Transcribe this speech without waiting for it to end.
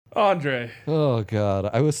Andre. Oh, God.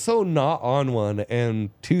 I was so not on one, and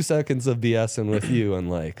 2 seconds of BSing with you, and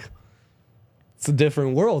like, it's a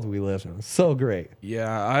different world we live in. So great.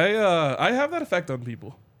 Yeah, I have that effect on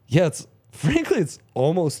people. Yeah, frankly, it's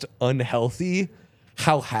almost unhealthy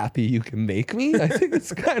how happy you can make me. I think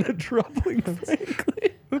it's kind of troubling,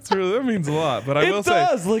 frankly. That means a lot. But I will say, it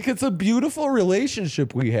does. Like, it's a beautiful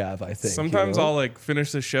relationship we have, I think. Sometimes I'll like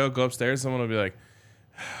finish the show, go upstairs, someone will be like,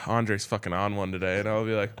 Andre's fucking on one today. And I'll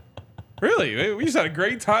be like, really? We just had a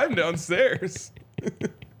great time downstairs.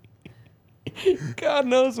 God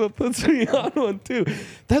knows what puts me on one, too.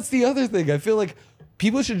 That's the other thing. I feel like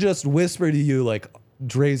people should just whisper to you, like,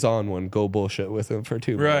 Dre's on one, go bullshit with him for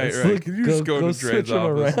 2 minutes. Right. Like, Can you just go to Dre's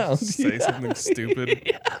office and say something stupid?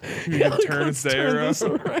 Yeah. You can turn his day around.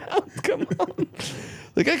 Come on.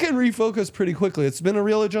 Like, I can refocus pretty quickly. It's been a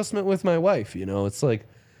real adjustment with my wife, you know? It's like,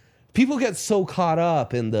 people get so caught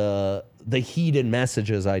up in the heated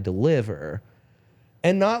messages I deliver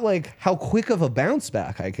and not, like, how quick of a bounce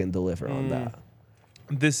back I can deliver on that.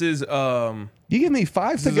 This is you give me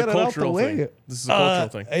 5 to get it out the way. This is a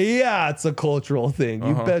cultural thing. Yeah, it's a cultural thing.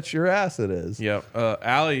 You bet your ass it is. Yep.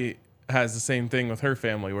 Allie has the same thing with her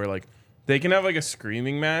family where like they can have like a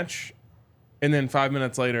screaming match and then 5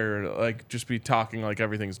 minutes later like just be talking like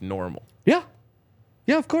everything's normal. Yeah.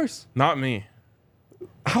 Yeah, of course. Not me.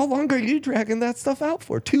 How long are you dragging that stuff out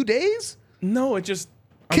for? 2 days? No, it just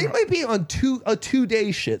Kate might be on a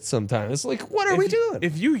 2-day shit sometimes. It's like, what are we doing?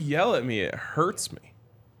 If you yell at me, it hurts me.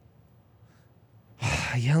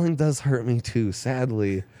 Yelling does hurt me too,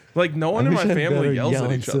 sadly. Like no one in my family yells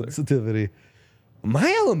at each other. Sensitivity.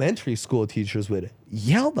 My elementary school teachers would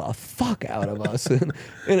yell the fuck out of us in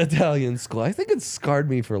Italian school. I think it scarred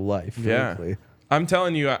me for life, frankly. Yeah. I'm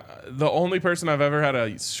telling you, the only person I've ever had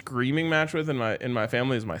a screaming match with in my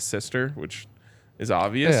family is my sister, which is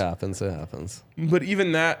obvious. It happens. But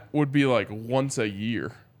even that would be like once a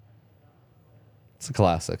year. It's a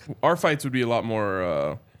classic. Our fights would be a lot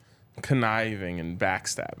more conniving and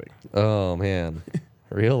backstabbing. Oh, man.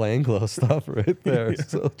 Real Anglo stuff right there. Yeah.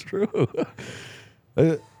 So true.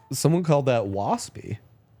 Someone called that waspy.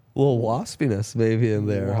 A little waspiness maybe in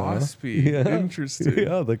there. Waspy. Huh? Yeah. Interesting.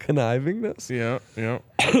 Yeah, the connivingness. Yeah.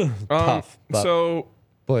 Tough. So,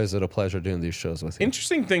 boy, is it a pleasure doing these shows with you.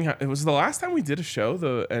 interesting thing. It was the last time we did a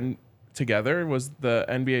show together was the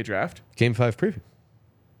NBA draft. Game 5 preview.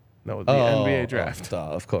 No, the NBA draft.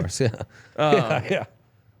 Of course, yeah. Yeah.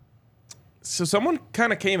 So someone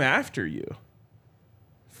kind of came after you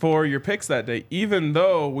for your picks that day, even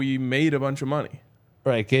though we made a bunch of money.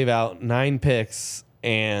 Right, gave out 9 picks,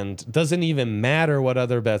 and doesn't even matter what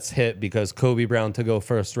other bets hit because Kobe Brown to go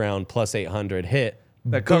first round plus 800 hit.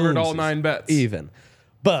 That covered all 9 bets. Even.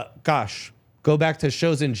 But, gosh, go back to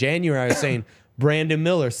shows in January. I was saying, Brandon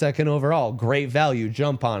Miller, second overall, great value,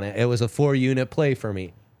 jump on it. It was a 4-unit play for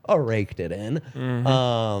me. I raked it in.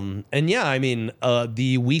 Mm-hmm. And yeah, I mean,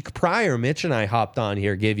 the week prior, Mitch and I hopped on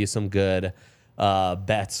here, gave you some good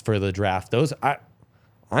bets for the draft. Those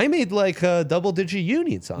I made like double-digit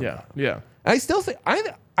units on that. Yeah. I still think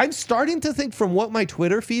I'm starting to think from what my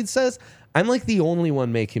Twitter feed says, I'm like the only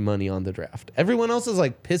one making money on the draft. Everyone else is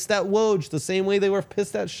like pissed at Woj the same way they were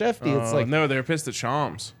pissed at Shefty. It's like no, they were pissed at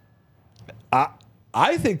Shams.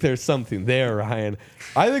 I think there's something there, Ryan.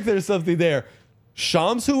 I think there's something there.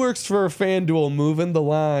 Shams, who works for FanDuel, moving the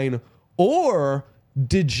line, or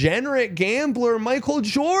degenerate gambler Michael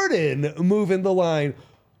Jordan moving the line.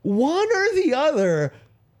 One or the other,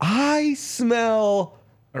 I smell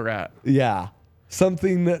a rat. Yeah,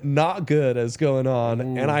 something not good is going on.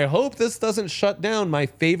 Ooh. And I hope this doesn't shut down my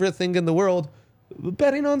favorite thing in the world,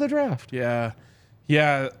 betting on the draft. Yeah.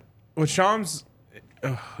 What Shams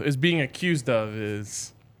is being accused of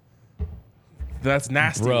is... That's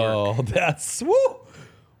nasty Bro, work. That's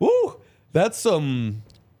that's some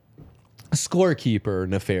scorekeeper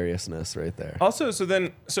nefariousness right there. Also,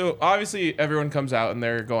 so obviously everyone comes out and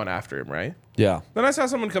they're going after him, right? Yeah. Then I saw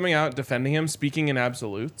someone coming out defending him, speaking in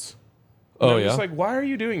absolutes. And I'm just like, why are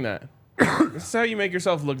you doing that? This is how you make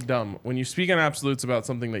yourself look dumb when you speak in absolutes about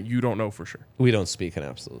something that you don't know for sure. We don't speak in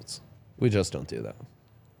absolutes. We just don't do that.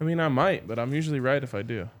 I mean, I might, but I'm usually right if I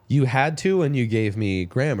do. You had to when you gave me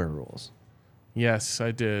grammar rules. Yes,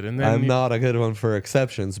 I did. And then I'm not a good one for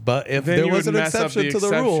exceptions, but if there was an exception to the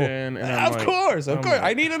rule, of course,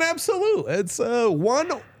 I need an absolute. It's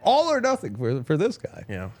one all or nothing for this guy.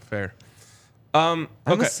 Yeah, fair. I'm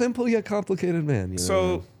a simple yet complicated man.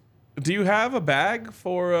 So, do you have a bag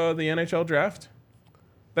for the NHL draft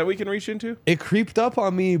that we can reach into? It creeped up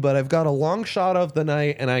on me, but I've got a long shot of the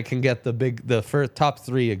night, and I can get the first top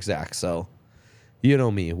 3 exact. So, you know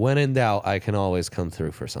me. When in doubt, I can always come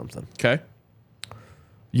through for something. Okay.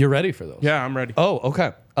 You're ready for those? Yeah, I'm ready. Oh,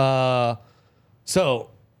 okay. So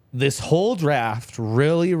this whole draft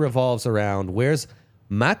really revolves around where's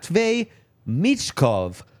Matvey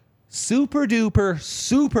Michkov, super duper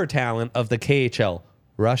super talent of the KHL,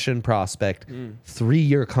 Russian prospect,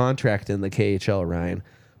 3-year contract in the KHL, Ryan.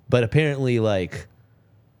 But apparently, like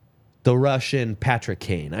the Russian Patrick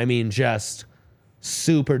Kane. I mean, just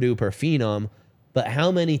super duper phenom. But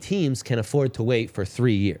how many teams can afford to wait for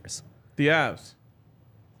 3 years? The Avs.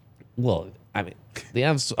 Well, I mean, the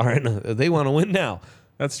Avs aren't. They want to win now.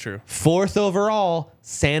 That's true. 4th overall,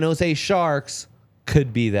 San Jose Sharks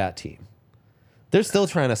could be that team. They're still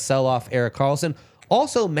trying to sell off Erik Karlsson.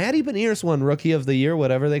 Also, Matty Beniers won Rookie of the Year,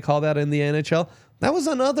 whatever they call that in the NHL. That was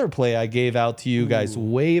another play I gave out to you guys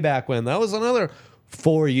way back when. That was another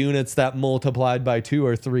 4 units that multiplied by 2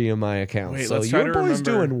 or 3 in my account. Wait, so let's try your to boy's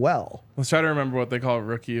remember- doing well. Let's try to remember what they call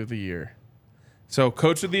Rookie of the Year. So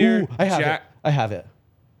Coach of the Year. Ooh, I have it.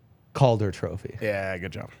 Calder Trophy. Yeah,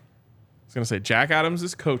 good job. I was going to say Jack Adams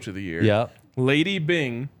is Coach of the Year. Yep. Lady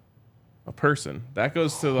Bing, a person. That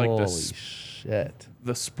goes to like Holy shit.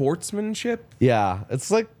 the sportsmanship. Yeah, it's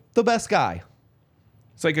like the best guy.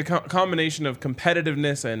 It's like a combination of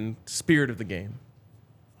competitiveness and spirit of the game.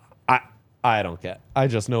 I don't get. I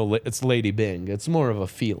just know it's Lady Bing. It's more of a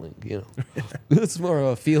feeling, you know. It's more of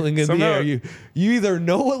a feeling in the air. You either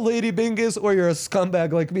know what Lady Bing is or you're a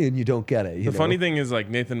scumbag like me and you don't get it. The funny thing is, like,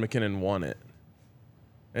 Nathan McKinnon won it.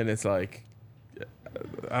 And it's like,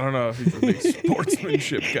 I don't know if he's a big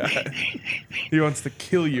sportsmanship guy. He wants to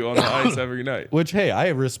kill you on the ice every night. Which, hey, I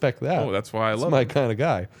respect that. Oh, that's why I love him. That's my him. kind of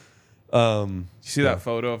guy. You see that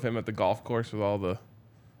photo of him at the golf course with all the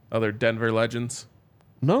other Denver legends?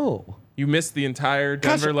 No. You missed the entire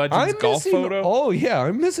Denver Gosh, Legends golf photo? Oh, yeah.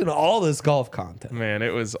 I'm missing all this golf content. Man,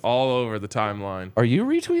 it was all over the timeline. Are you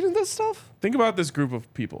retweeting this stuff? Think about this group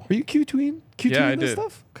of people. Are you Q-tweeting Yeah, I this did.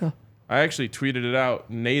 stuff? Okay. I actually tweeted it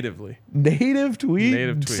out natively. Native tweet?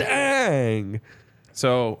 Native tweet. Dang.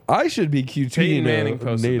 So I should be Q-tweeting Peyton Manning a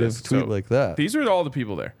posted native this. tweet So like that. These are all the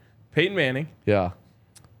people there. Peyton Manning, Yeah.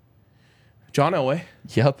 John Elway,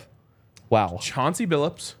 Yep. Wow. Chauncey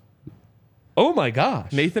Billups, Oh, my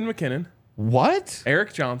gosh. Nathan McKinnon, What?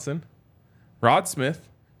 Eric Johnson, Rod Smith,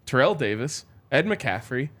 Terrell Davis, Ed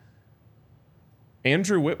McCaffrey,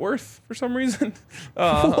 Andrew Whitworth for some reason.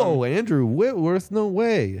 Whoa, Andrew Whitworth? No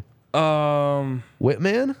way.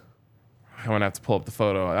 Whitman? I'm gonna have to pull up the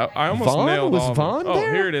photo. I almost Vaughn? nailed Was all of them. Vaughn Oh,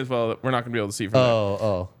 there? here it is. Well, we're not gonna be able to see from there.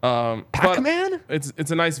 Oh. But Pac-Man?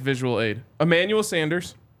 It's a nice visual aid. Emmanuel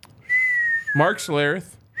Sanders, Mark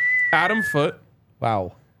Schlereth, Adam Foote,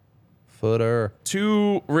 Wow. Footer.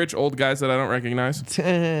 2 rich old guys that I don't recognize.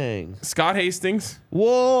 Dang. Scott Hastings,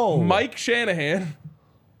 Whoa. Mike Shanahan,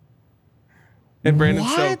 and Brandon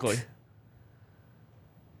What? Stokely.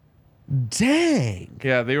 Dang.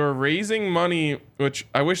 Yeah, they were raising money, which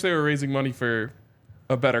I wish they were raising money for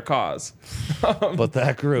a better cause. But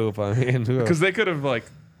that group, I mean, Because they could have, like,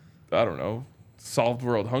 I don't know, solved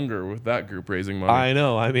world hunger with that group raising money. I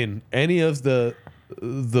know. I mean, any of the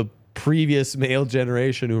previous male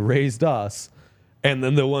generation who raised us, and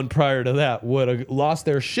then the one prior to that would have lost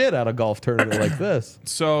their shit at a golf tournament like this.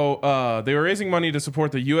 So they were raising money to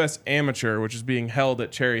support the U.S. Amateur, which is being held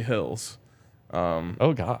at Cherry Hills.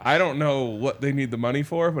 Oh gosh. I don't know what they need the money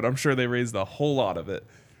for, but I'm sure they raised a whole lot of it.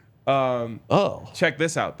 Check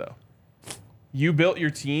this out, though. You built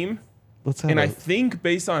your team, Let's have and I think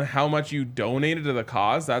based on how much you donated to the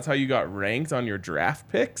cause, that's how you got ranked on your draft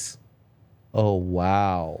picks. Oh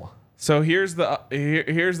wow. So here's the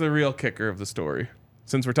real kicker of the story,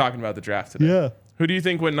 since we're talking about the draft today. Yeah. Who do you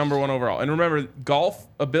think went number 1 overall? And remember, golf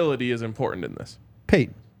ability is important in this.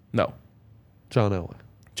 Peyton. No. John Elway.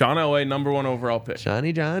 John Elway, number 1 overall pick.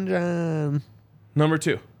 Johnny John. Number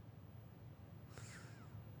 2.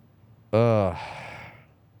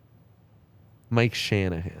 Mike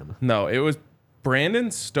Shanahan. No, it was Brandon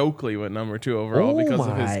Stokely went number 2 overall because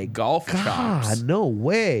of his golf chops. God, no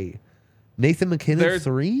way. Nathan McKinnon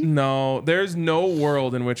 3? No, there's no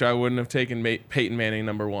world in which I wouldn't have taken Peyton Manning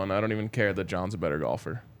number 1. I don't even care that John's a better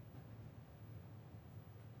golfer.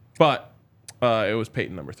 But it was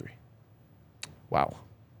Peyton number 3. Wow.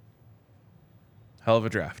 Hell of a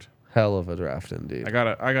draft. Hell of a draft indeed. I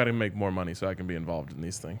gotta make more money so I can be involved in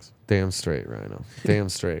these things. Damn straight, Rhino. Damn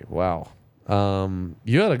straight. Wow.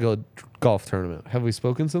 You had a good golf tournament. Have we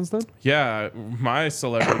spoken since then? Yeah, my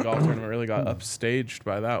celebrity golf tournament really got upstaged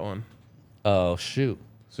by that one. Oh, shoot.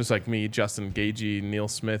 It's just like me, Justin Gagey, Neil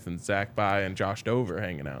Smith, and Zach By and Josh Dover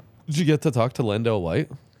hanging out. Did you get to talk to Lendo White?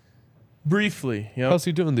 Briefly, How's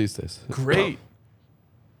he doing these days? Great.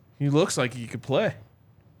 He looks like he could play.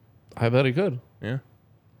 I bet he could. Yeah.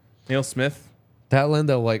 Neil Smith, That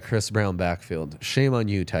Lendell White, Chris Brown backfield. Shame on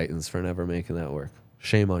you, Titans, for never making that work.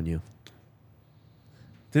 Shame on you.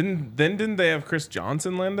 Didn't they have Chris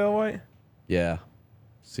Johnson, Landell White? Yeah.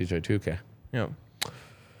 CJ2K. Yeah.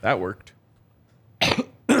 That worked. It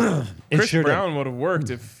Chris sure Brown would have worked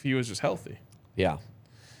if he was just healthy. Yeah.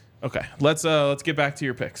 Okay, let's get back to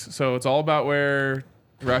your picks. So it's all about where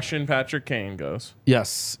Russian Patrick Kane goes.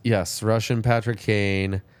 Yes. Russian Patrick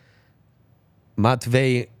Kane,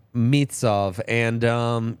 Matvey Mitsov. And,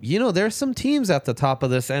 there's some teams at the top of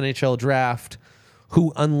this NHL draft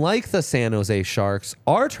who, unlike the San Jose Sharks,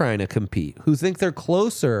 are trying to compete, who think they're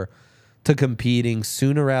closer to competing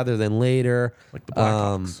sooner rather than later. Like the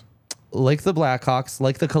Blackhawks. Like the Blackhawks,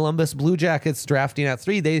 like the Columbus Blue Jackets drafting at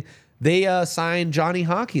 3. They signed Johnny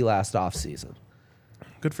Hockey last offseason.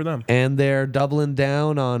 Good for them. And they're doubling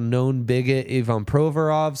down on known bigot Ivan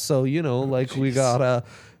Provorov. So, we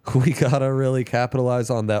gotta really capitalize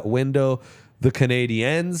on that window. The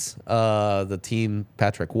Canadiens, the team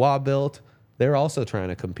Patrick Waugh built, they're also trying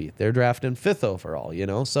to compete. They're drafting 5th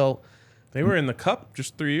overall, So they were in the Cup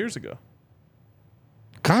just 3 years ago.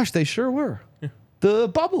 Gosh, they sure were. Yeah. The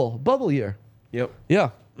bubble year. Yep.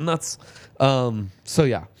 Yeah, nuts.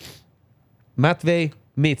 Matvey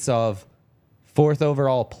Mitsov, 4th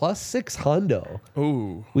overall, +6 hundo.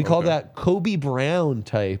 Ooh. We call that Kobe Brown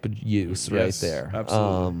type use right there.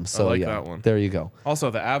 Absolutely. I like that one. There you go.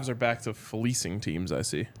 Also, the Avs are back to fleecing teams, I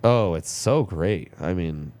see. Oh, it's so great. I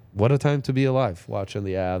mean, what a time to be alive watching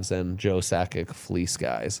the Avs and Joe Sakic fleece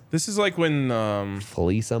guys. This is like when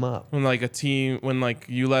fleece them up. When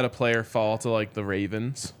you let a player fall to like the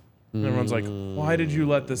Ravens. And everyone's like, why did you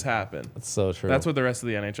let this happen? That's so true. That's what the rest of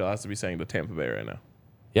the NHL has to be saying to Tampa Bay right now.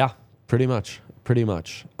 Yeah, pretty much.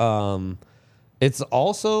 It's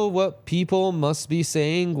also what people must be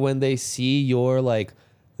saying when they see your like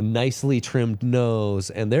nicely trimmed nose,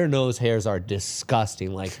 and their nose hairs are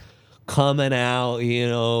disgusting, like coming out.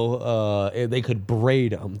 They could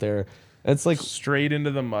braid them. It's like straight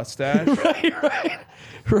into the mustache.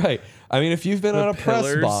 right. I mean, if you've been on a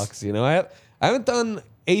press box, I haven't done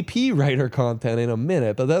AP writer content in a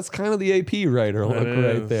minute, but that's kind of the AP writer look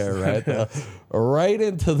right there, right? Right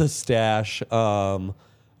into the stash.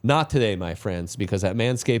 Not today, my friends, because at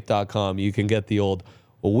manscaped.com, you can get the old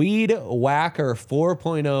Weed Whacker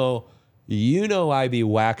 4.0. I be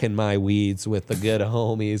whacking my weeds with the good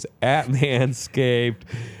homies at Manscaped.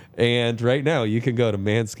 And right now, you can go to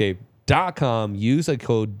manscaped.com, use a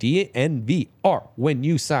code DNVR when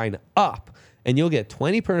you sign up, and you'll get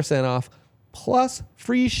 20% off plus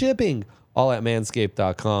free shipping, all at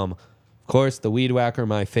manscaped.com. Of course, the Weed Whacker,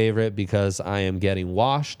 my favorite, because I am getting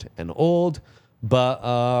washed and old, but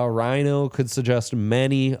Rhino could suggest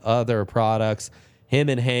many other products. Him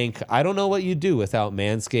and Hank, I don't know what you do without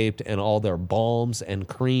Manscaped and all their balms and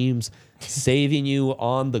creams saving you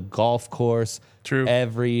on the golf course. True.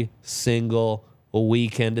 Every single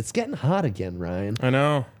weekend. It's getting hot again, Ryan. I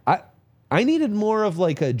know. I needed more of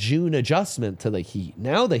like a June adjustment to the heat.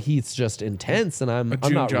 Now the heat's just intense, and I'm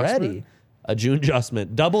not ready. A June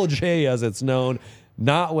adjustment, double J as it's known.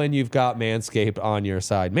 Not when you've got Manscaped on your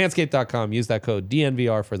side. Manscaped.com. Use that code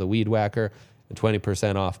DNVR for the Weed Whacker and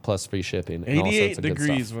 20% off plus free shipping. 88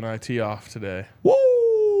 degrees when I tee off today.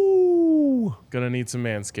 Woo! Gonna need some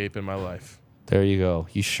Manscaped in my life. There you go.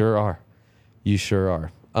 You sure are.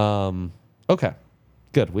 Okay,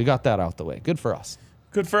 good. We got that out the way. Good for us.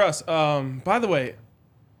 Good for us. By the way,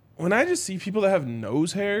 when I just see people that have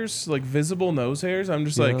nose hairs, like visible nose hairs, I'm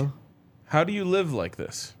just like, how do you live like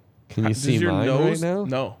this? Can you see mine right now?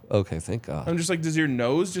 No. Okay, thank God. I'm just like, does your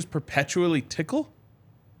nose just perpetually tickle?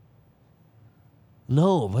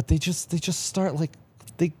 No, but they just start like,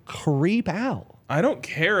 they creep out. I don't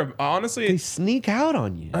care. Honestly, they sneak out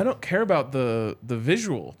on you. I don't care about the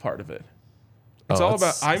visual part of it. It's all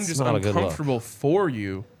about I'm just uncomfortable for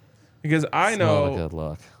you. Because I know not a good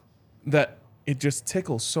look. That it just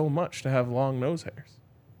tickles so much to have long nose hairs.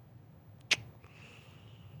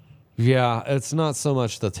 Yeah, it's not so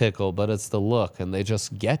much the tickle, but it's the look, and they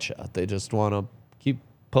just get you. They just want to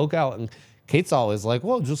poke out. And Kate's always like,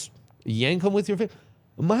 well, just yank them with your finger.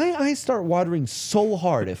 My eyes start watering so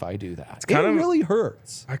hard if I do that. It really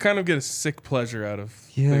hurts. I kind of get a sick pleasure out of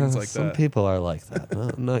things like that. Some people are like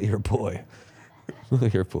that. Not your boy.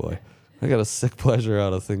 Not your boy. I got a sick pleasure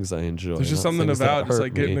out of things I enjoy. There's just something about just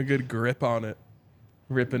like getting a good grip on it,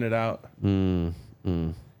 ripping it out.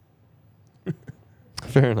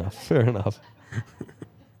 Fair enough.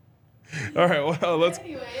 All right, well, let's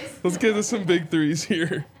get to some big threes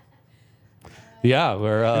here. Yeah,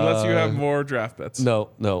 we're unless you have more draft bets.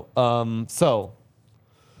 No. So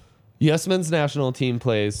U.S. men's national team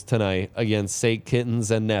plays tonight against St. Kittens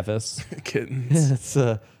and Nevis. Kittens. It's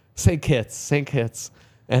St. Kitts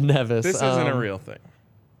and Nevis. This isn't a real thing.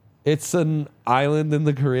 It's an island in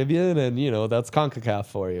the Caribbean, and, that's CONCACAF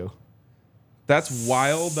for you. That's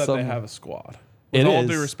wild that they have a squad. With all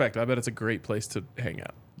due respect, I bet it's a great place to hang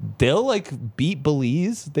out. They'll, beat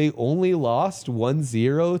Belize. They only lost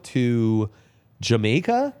 1-0 to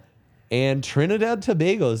Jamaica. And Trinidad and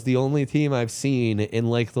Tobago is the only team I've seen in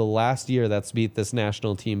the last year that's beat this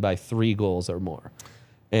national team by 3 goals or more.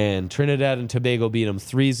 And Trinidad and Tobago beat them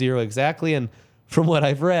 3-0 exactly. And from what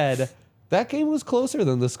I've read, that game was closer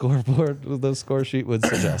than the score sheet would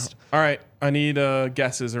suggest. All right, I need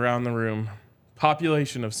guesses around the room.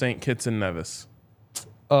 Population of St. Kitts and Nevis.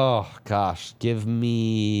 Oh gosh, give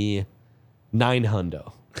me 900.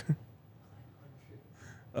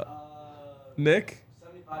 Nick?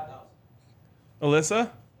 75,000. Alyssa?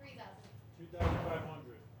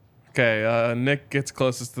 2,500. Okay, Nick gets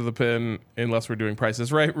closest to the pin unless we're doing Price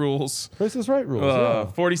is Right rules. Price is Right rules. Yeah.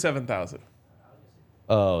 47,000.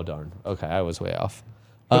 Oh darn. Okay, I was way off.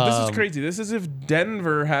 But this is crazy. This is if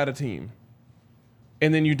Denver had a team,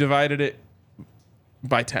 and then you divided it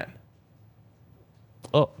by 10.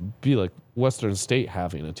 Oh, be like Western State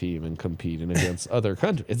having a team and competing against other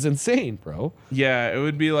countries. It's insane, bro. Yeah, it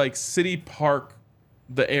would be like City Park,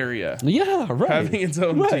 the area, Yeah, right. having its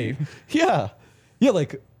own team. Yeah. Yeah,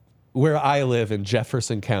 like where I live in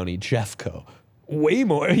Jefferson County, Jeffco. Way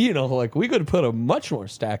more, we could put a much more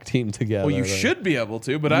stacked team together. Well, you should be able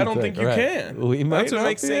to, but I don't think you can. We might That's what not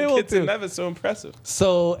makes be St. able Kitts to. and Nevis so impressive.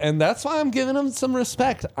 So, and that's why I'm giving them some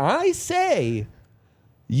respect. I say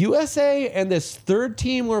USA and this third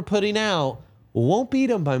team we're putting out won't beat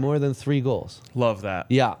them by more than 3 goals. Love that.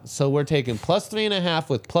 Yeah, so we're taking plus 3.5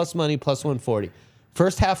 with plus money, plus 140.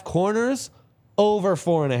 First half corners, over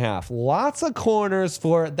 4.5. Lots of corners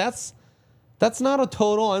for that's not a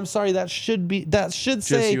total. I'm sorry, that should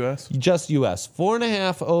say US? Just US.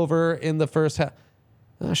 4.5 over in the first half.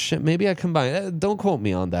 Oh shit, maybe I combine. Don't quote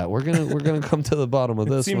me on that. We're gonna come to the bottom of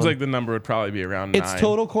this. Seems one. like the number would probably be around 9. It's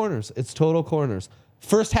total corners.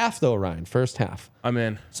 First half though, Ryan. First half. I'm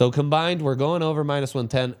in. So combined, we're going over minus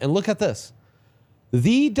 110. And look at this.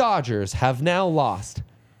 The Dodgers have now lost,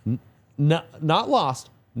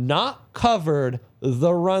 not covered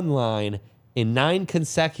the run line in 9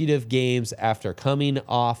 consecutive games after coming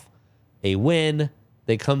off a win.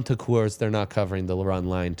 They come to Coors. They're not covering the run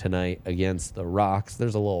line tonight against the Rocks.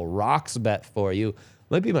 There's a little Rocks bet for you.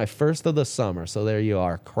 Might be my first of the summer. So there you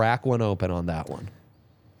are. Crack one open on that one.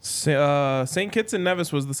 St. Kitts and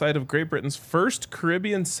Nevis was the site of Great Britain's first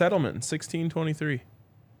Caribbean settlement in 1623.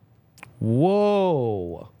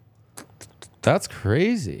 Whoa. That's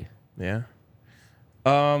crazy. Yeah.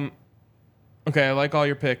 Okay, I like all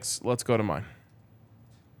your picks. Let's go to mine.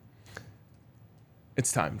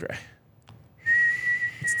 It's time, Dre.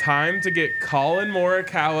 It's time to get Colin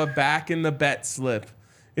Morikawa back in the bet slip.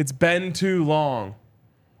 It's been too long.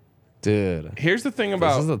 Dude. Here's the thing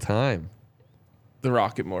about This is the time. the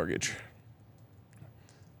Rocket Mortgage.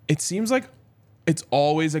 It seems like it's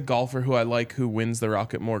always a golfer who I like who wins the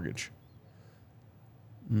Rocket Mortgage.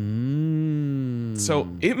 So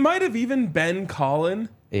it might have even been Colin.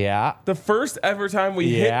 Yeah. The first ever time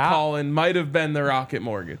we hit Colin might have been the Rocket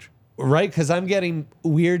Mortgage. Right, because I'm getting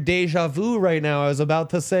weird deja vu right now. I was about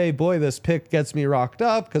to say, boy, this pick gets me rocked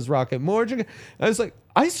up because Rocket Mortgage. I was like,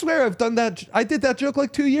 I swear I've done that. I did that joke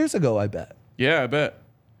like 2 years ago, I bet. Yeah, I bet.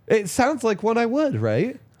 It sounds like one I would,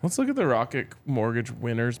 right? Let's look at the Rocket Mortgage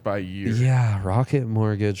winners by year. Yeah, Rocket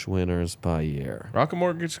Mortgage winners by year. Rocket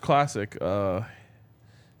Mortgage Classic.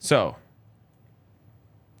 So,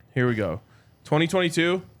 here we go.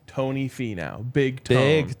 2022, Tony Finau. Big Tone.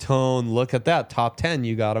 Big Tone. Look at that. Top 10.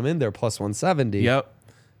 You got him in there. Plus 170. Yep.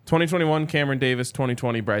 2021, Cameron Davis.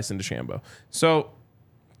 2020, Bryson DeChambeau. So,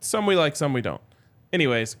 some we like, some we don't.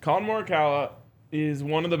 Anyways, Colin Morikawa is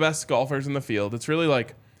one of the best golfers in the field. It's really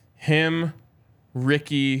like him,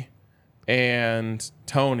 Ricky, and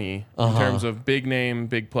Tony in terms of big name,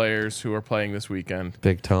 big players who are playing this weekend.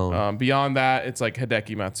 Big Tone. Beyond that, it's like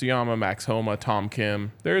Hideki Matsuyama, Max Homa, Tom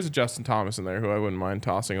Kim. There is a Justin Thomas in there who I wouldn't mind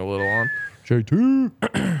tossing a little on.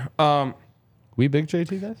 JT. We big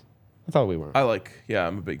JT guys? I thought we weren't. I'm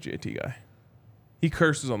a big JT guy. He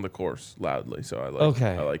curses on the course loudly, so I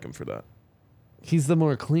like him for that. He's the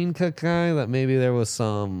more clean cut guy that maybe there was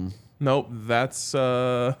some. Nope, that's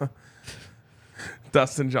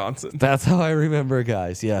Dustin Johnson. That's how I remember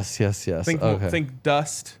guys. Yes. Think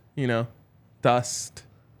Dust, Dust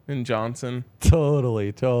and Johnson.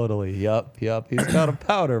 Totally. Yep. He's got a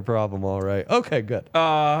powder problem, all right. Okay, good.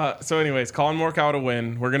 So anyways, Colin Morikawa to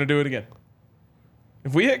win. We're going to do it again.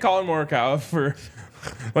 If we hit Colin Morikawa for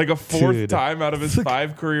like a fourth Dude. time out of his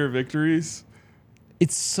 5 career victories.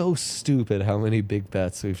 It's so stupid how many big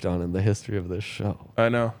bets we've done in the history of this show. I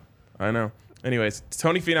know. Anyways,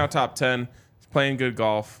 Tony Finau top 10. He's playing good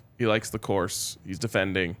golf. He likes the course. He's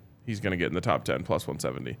defending. He's going to get in the top 10 plus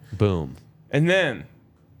 170. Boom. And then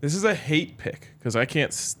this is a hate pick because I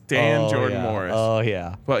can't stand Jordan Morris. Oh,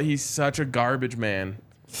 yeah. But he's such a garbage man.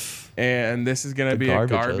 And this is going to be a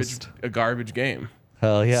garbage game.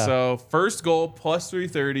 Hell yeah. So first goal plus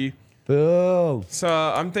 330. Boom. So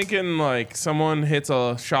I'm thinking like someone hits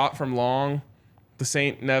a shot from long. The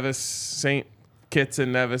St. Kitts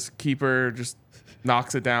and Nevis keeper just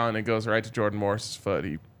knocks it down and it goes right to Jordan Morris's foot.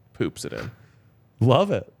 He poops it in. Love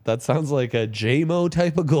it. That sounds like a JMO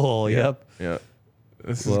type of goal. Yep. Yeah.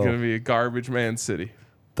 This is going to be a garbage man city.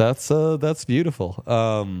 That's beautiful.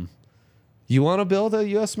 You want to build a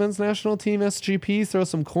U.S. men's national team SGP, throw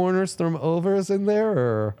some corners, throw some overs in there,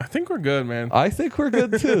 or? I think we're good, man. I think we're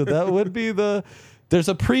good too. That would be there's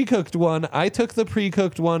a pre-cooked one. I took the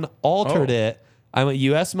pre-cooked one, altered it. I went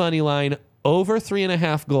U.S. money line over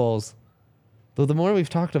 3.5 goals. Though the more we've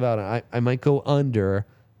talked about it, I might go under,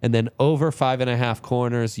 and then over 5.5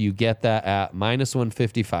 corners. You get that at minus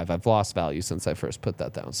 155. I've lost value since I first put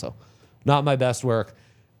that down, so not my best work.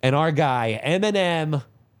 And our guy Eminem.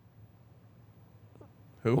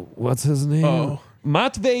 Who? What's his name? Oh.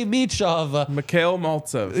 Matvey Michov. Mikhail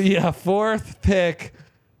Maltsev. Yeah, 4th pick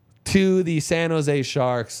to the San Jose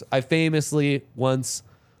Sharks. I famously once,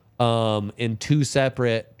 in 2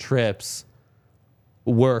 separate trips,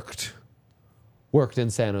 worked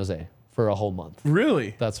in San Jose for a whole month.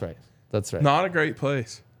 Really? That's right. Not a great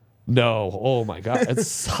place. No. Oh my God. It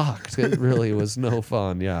sucked. It really was no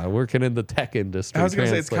fun. Yeah. Working in the tech industry. I was going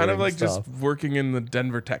to say, it's kind of like stuff. just working in the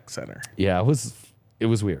Denver Tech Center. Yeah, it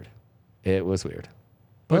was weird. It was weird.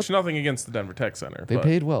 Which nothing against the Denver Tech Center. They but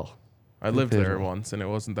paid well. I lived there once and it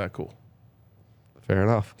wasn't that cool. Fair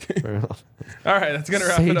enough. Fair enough. All right, that's going to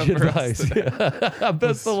wrap it up Sage for us advice. today.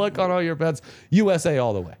 Best of luck on all your bets. USA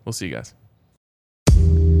all the way. We'll see you guys.